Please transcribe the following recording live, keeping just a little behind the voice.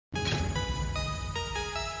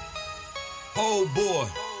Oh boy.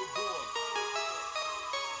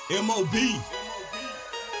 M.O.B.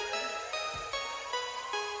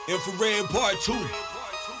 Infrared Part 2.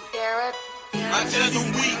 I tell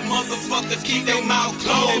them weak motherfuckers keep their mouth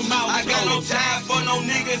closed. I got no time for no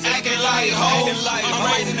niggas acting like hoes.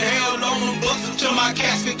 I'm raising hell on them busters till my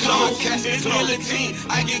casket closed. It's guillotine,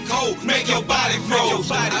 I get cold, make your body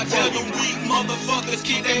froze. I tell them weak motherfuckers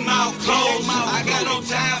keep their mouth closed. I got no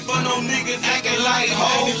time for no niggas acting like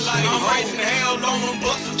hoes. I'm raising hell on them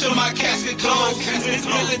busters till my casket closed. It's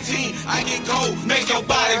guillotine, I get cold, make your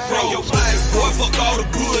body froze. Boy, fuck all the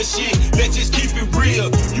bullshit, let's just keep it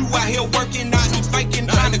real. You out here working out and faking,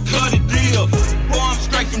 trying to cut a deal. Boy, I'm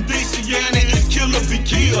straight from DC, yeah, and it's kill or be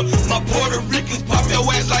killed. My Puerto Ricans pop your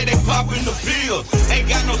ass like they poppin' the pill. Ain't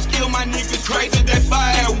got no skill, my niggas crazy, they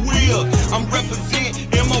fire at will. I'm represent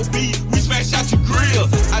M.O.B., we smash out your grill.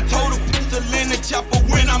 I told a pistol in the chopper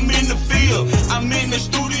when I'm in the field. I'm in the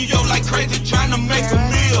studio like crazy, trying to make a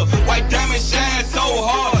meal. White diamond shine so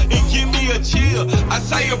hard, it give me a chill. I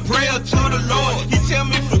say a prayer to the Lord, he tell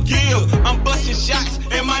me forgive. I'm busting shots,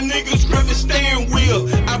 and my niggas gripping steering wheel.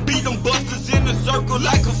 I beat them busters in a circle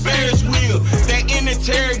like a Ferris wheel. They in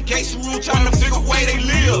interrogation room trying to figure where they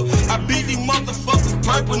live. I beat these motherfuckers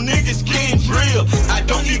purple, niggas getting drilled. I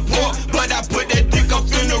don't eat pork, but I put that dick up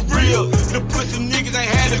in the reel. The pussy niggas ain't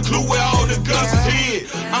had a clue where all the guns is hid.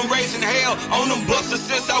 I'm raising hell on them busters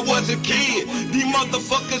since I was a kid. These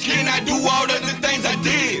motherfuckers cannot do all of the things I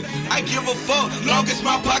did. I give a fuck, long as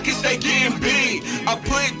my pockets they getting big. I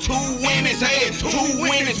put 2 in his head, 2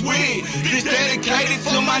 in his wig. This dedicated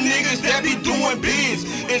to my niggas that be doing biz.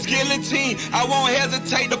 It's guillotine, I won't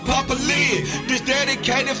hesitate to pop a lid. This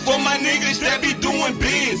dedicated for my niggas that be doing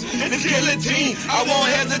biz. It's guillotine, I won't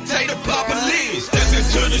hesitate to pop a lid. Step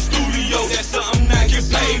into the studio, that's something I get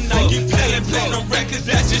paid for. Selling platinum records,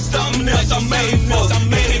 that's just something else I'm made for. I'm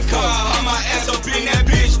in a car, on my ass up in that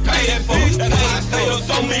bitch paid for. That's why I stay up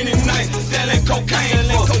so many nights, selling cocaine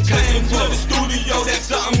for. Step into the studio, that's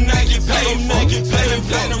something I get paid for. Selling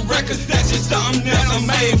platinum records, that's just something else I'm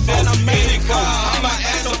made for. I'm in a car, on my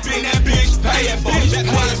ass up in that bitch paid for. That's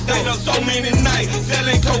why I stayed up so many nights,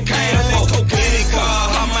 selling cocaine for. In a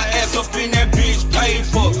car, on my ass up in that bitch paid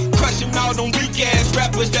for. Crushing all them weak ass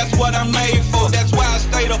rappers, that's what I'm made for. That's why I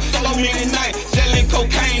stayed up so many nights, selling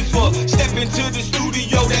cocaine for. Step into the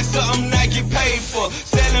studio, that's something I get paid for.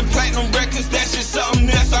 Selling platinum records, that's just something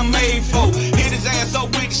else I'm made for. Hit his ass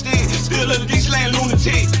up with the stick, still a Dixieland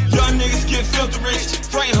lunatic. Young niggas get filthy rich,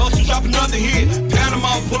 frame hustle, drop another hit.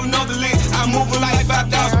 Panama, pull another lick, I'm moving like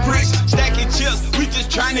 5,000 bricks. Stacking chips, we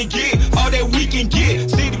just trying to get all that we can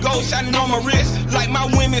get. See the gold shining on my wrist, like my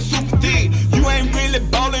women super thick. You ain't really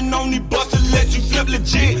ballin' on these busters, let you flip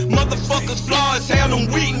legit. Motherfuckers flaw as hell,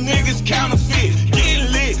 them weak niggas counterfeit.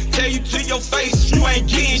 Getting lit, tell you to your face, you ain't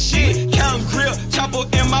getting shit. Counting grill, chopper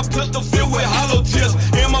in my pistol filled with hollow tips.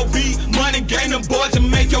 M.O.B., money gain them boys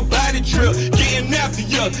and make your body trip. Getting after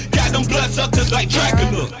you, got them blood suckers like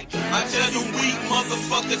Dracula. I tell them weak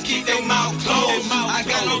motherfuckers keep their mouth closed. I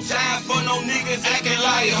got no time for no niggas acting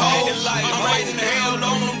like hoes. I'm raising hell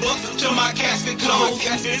on them busters till my casket closed.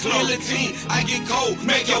 It's guillotine, I get cold,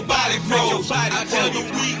 make your body froze. I tell them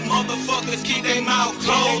weak motherfuckers keep their mouth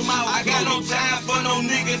closed. I got no time for no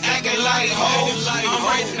niggas acting like hoes. I'm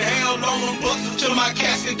raising hell on them busters till my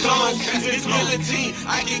casket closed. It's guillotine,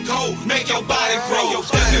 I get cold, make your body froze.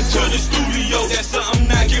 Step into the studio, that's something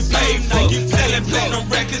I get paid for. Selling platinum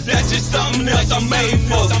records, that's just something else I'm made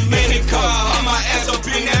for. I'm in a car, on my ass up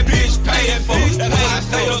in that bitch paid for. That's why I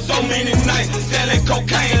stayed up so many nights, selling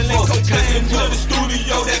cocaine for. Step into the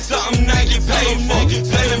studio, that's something I get paid for.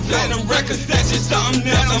 Selling platinum records, that's just something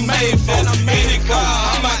else I'm made for. I'm in a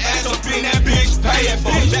car, on my ass up in that bitch paid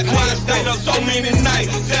for. That's why I stayed up so many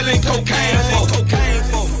nights, selling cocaine for.